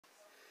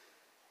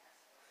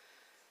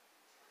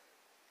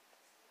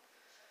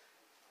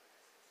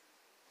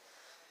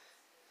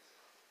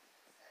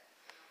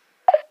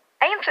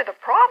Answer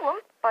the problem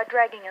by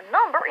dragging a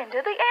number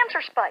into the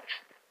answer space.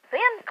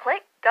 Then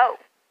click Go.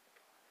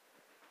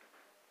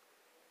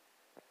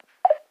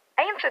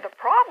 Answer the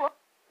problem.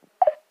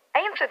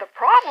 Answer the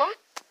problem.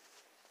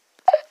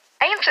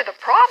 Answer the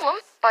problem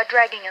by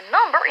dragging a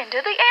number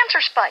into the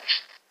answer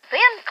space.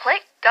 Then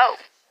click Go.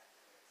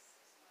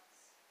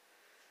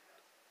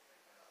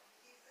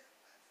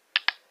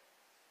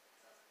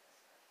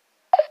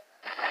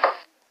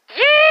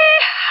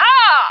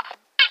 Yee-haw!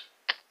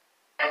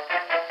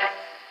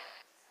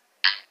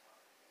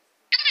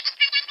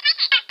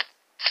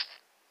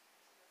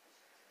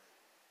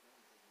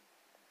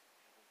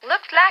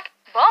 Looks like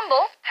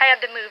Bumble had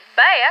to move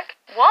back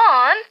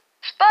one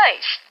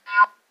space.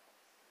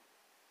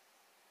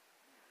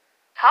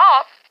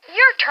 Hop,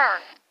 your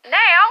turn.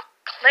 Now,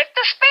 click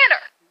the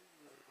spinner.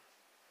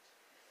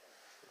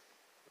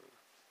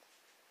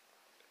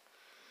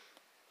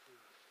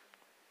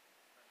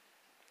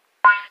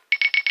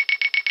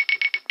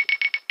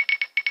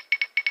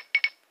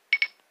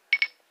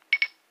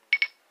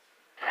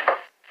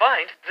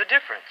 Find the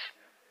difference.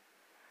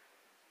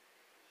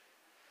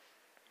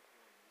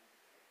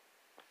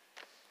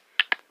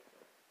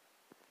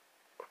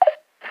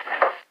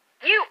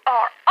 You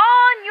are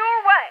on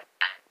your way.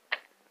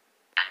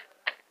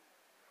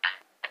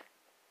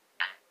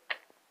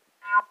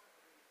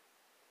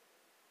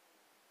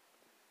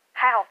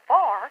 How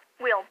far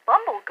will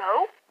Bumble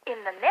go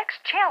in the next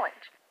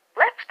challenge?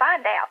 Let's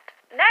find out.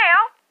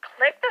 Now,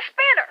 click the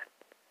spinner.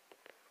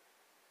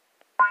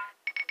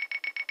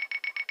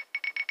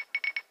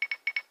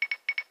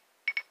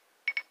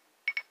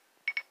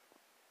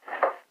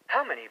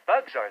 How many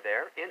bugs are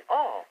there in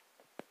all?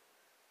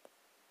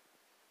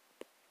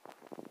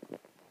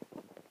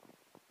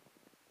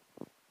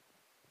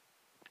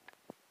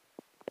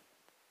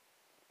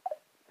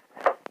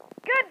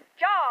 Good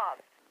job.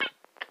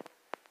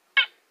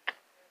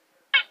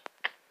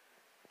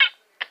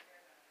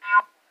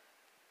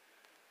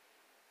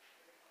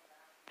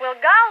 Well,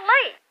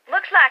 golly,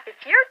 looks like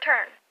it's your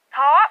turn.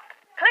 Hop,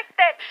 click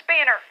that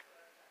spinner.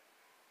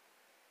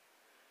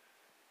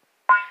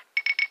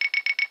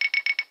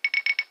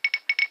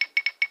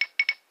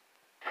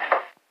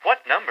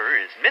 What number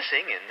is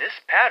missing in this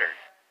pattern?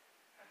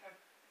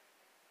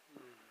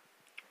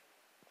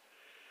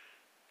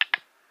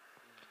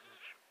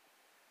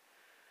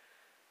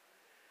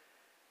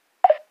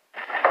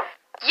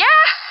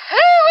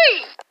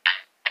 Yahoo!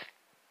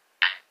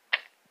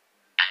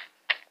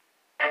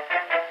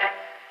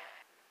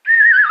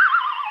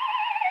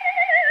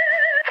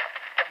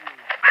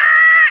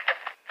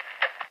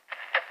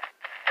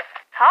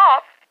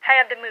 Hop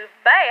had to move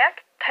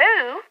back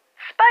 2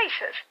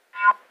 spaces.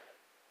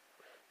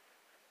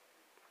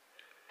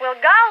 Well,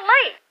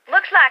 golly,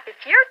 looks like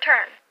it's your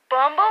turn.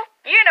 Bumble,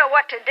 you know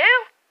what to do.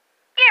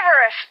 Give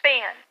her a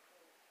spin.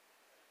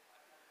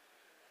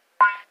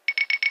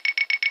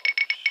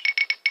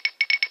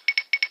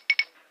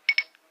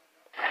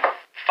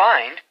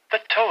 Find the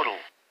total.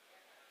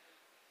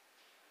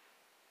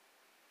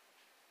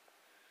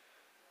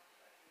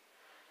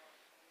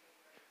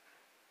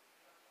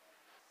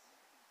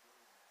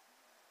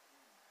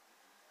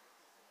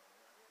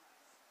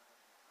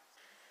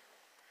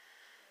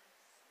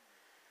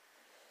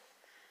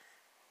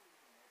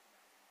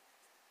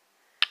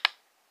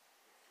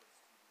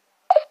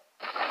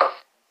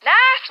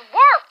 Nice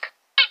work.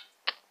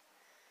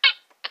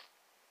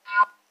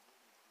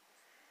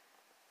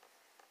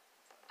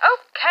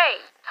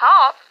 Okay,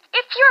 Hop,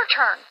 it's your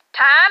turn.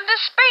 Time to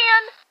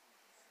spin.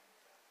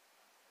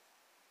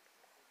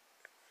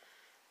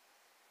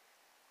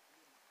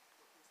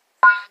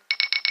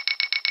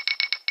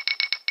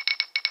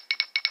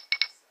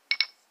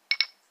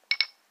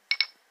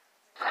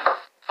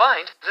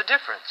 Find the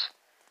difference.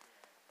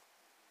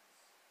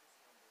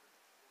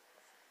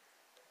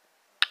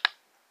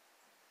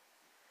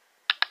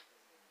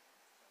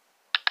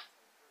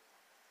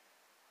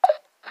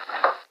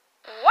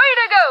 Way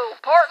to go,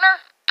 partner.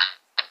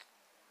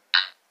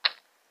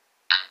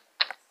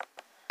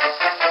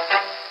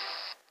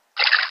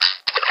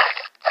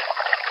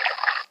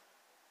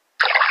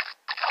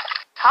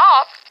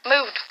 Hop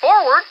moved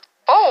forward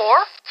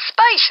 4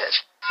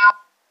 spaces.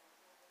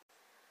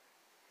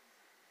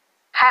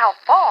 How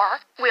far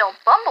will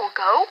Bumble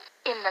go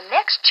in the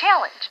next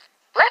challenge?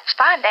 Let's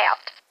find out.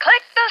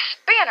 Click the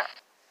spinner.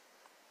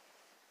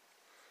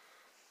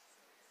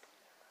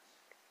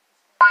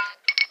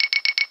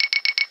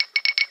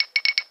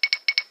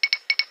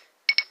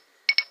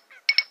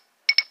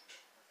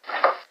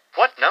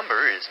 What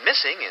number is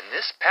missing in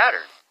this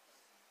pattern?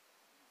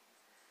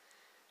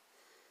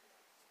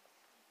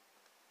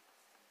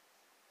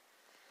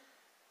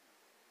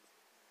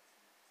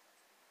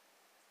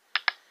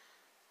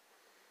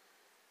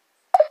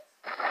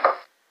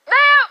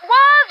 That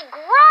was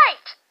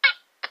great!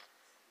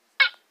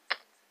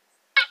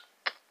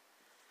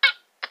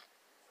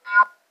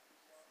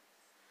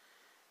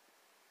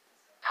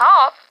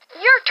 Hop,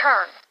 your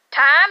turn.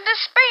 Time to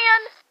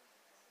spin.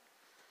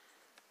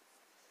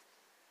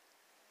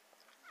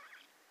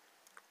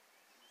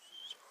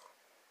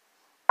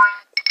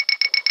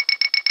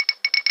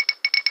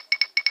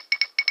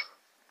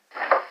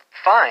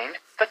 Find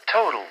the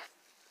total.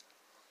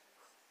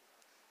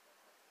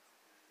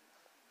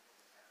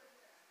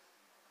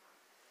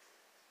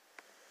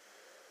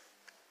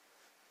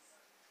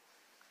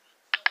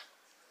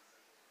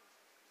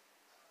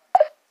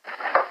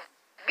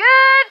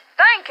 Good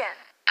thinking.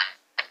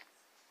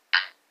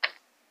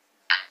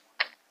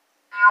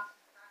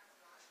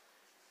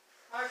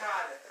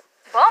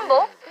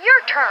 Bumble,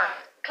 your turn.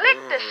 Click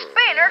the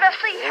spinner to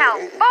see how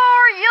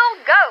far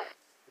you'll go.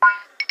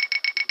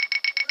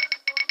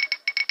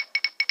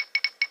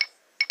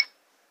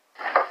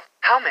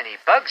 How many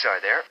bugs are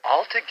there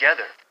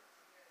altogether?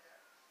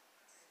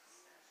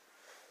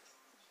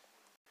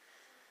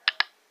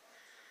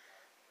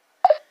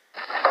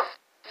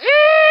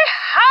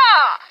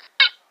 Yee-haw!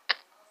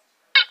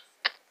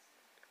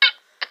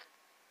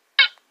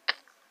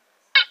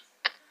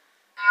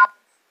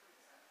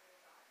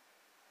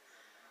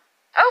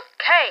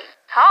 Okay,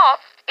 Hop,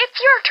 it's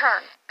your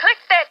turn. Click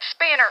that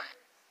spinner.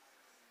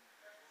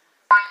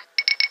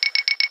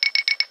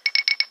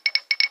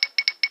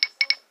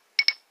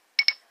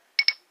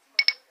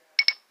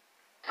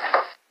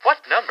 What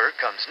number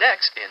comes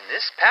next in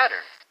this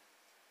pattern?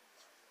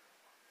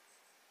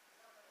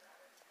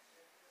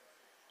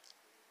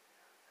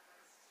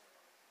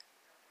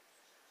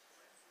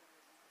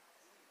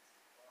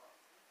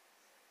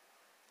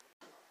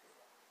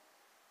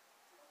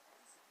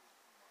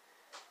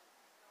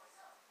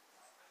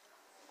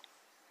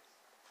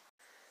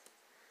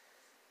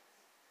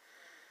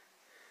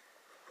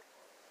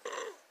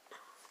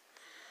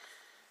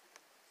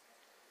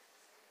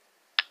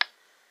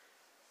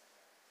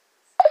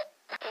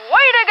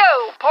 Way to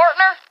go,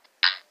 partner.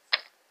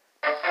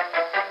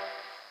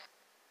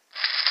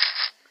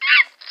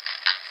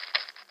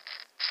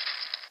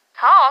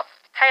 Hop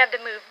had to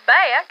move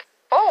back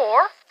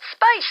 4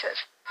 spaces.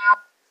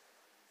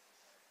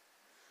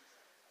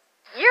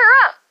 You're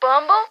up,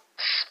 Bumble.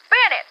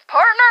 Spin it,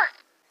 partner.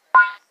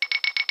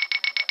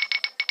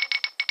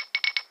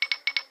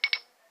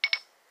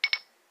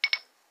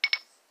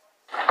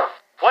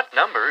 What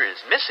number is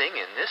missing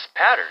in this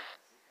pattern?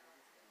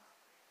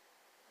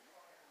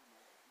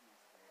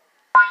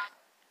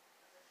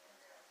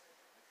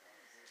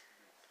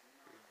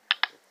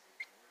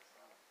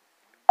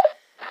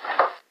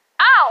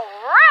 All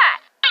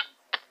right.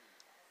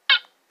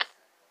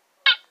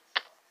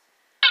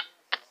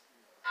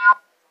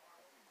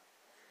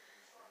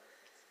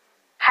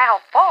 How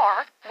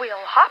far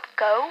will Hop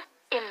go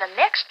in the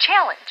next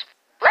challenge?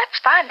 Let's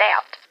find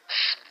out.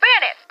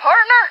 Spin it,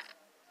 partner.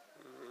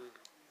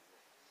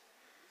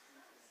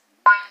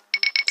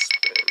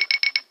 Spin.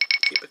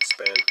 Keep it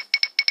spin.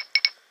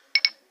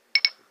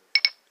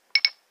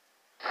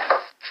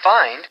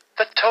 Find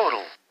the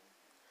total.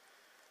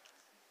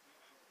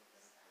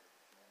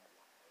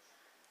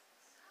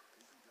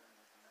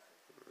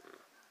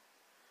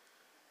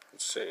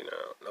 Let's see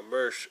now.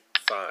 Number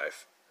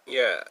 5.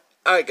 Yeah,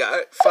 I got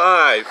it.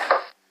 5.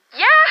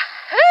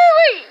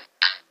 Yahoo!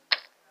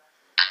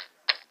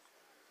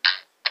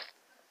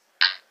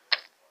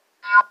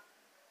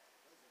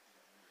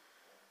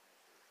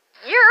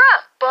 You're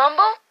up,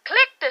 Bumble.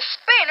 Click the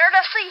spinner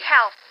to see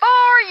how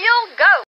far you'll go.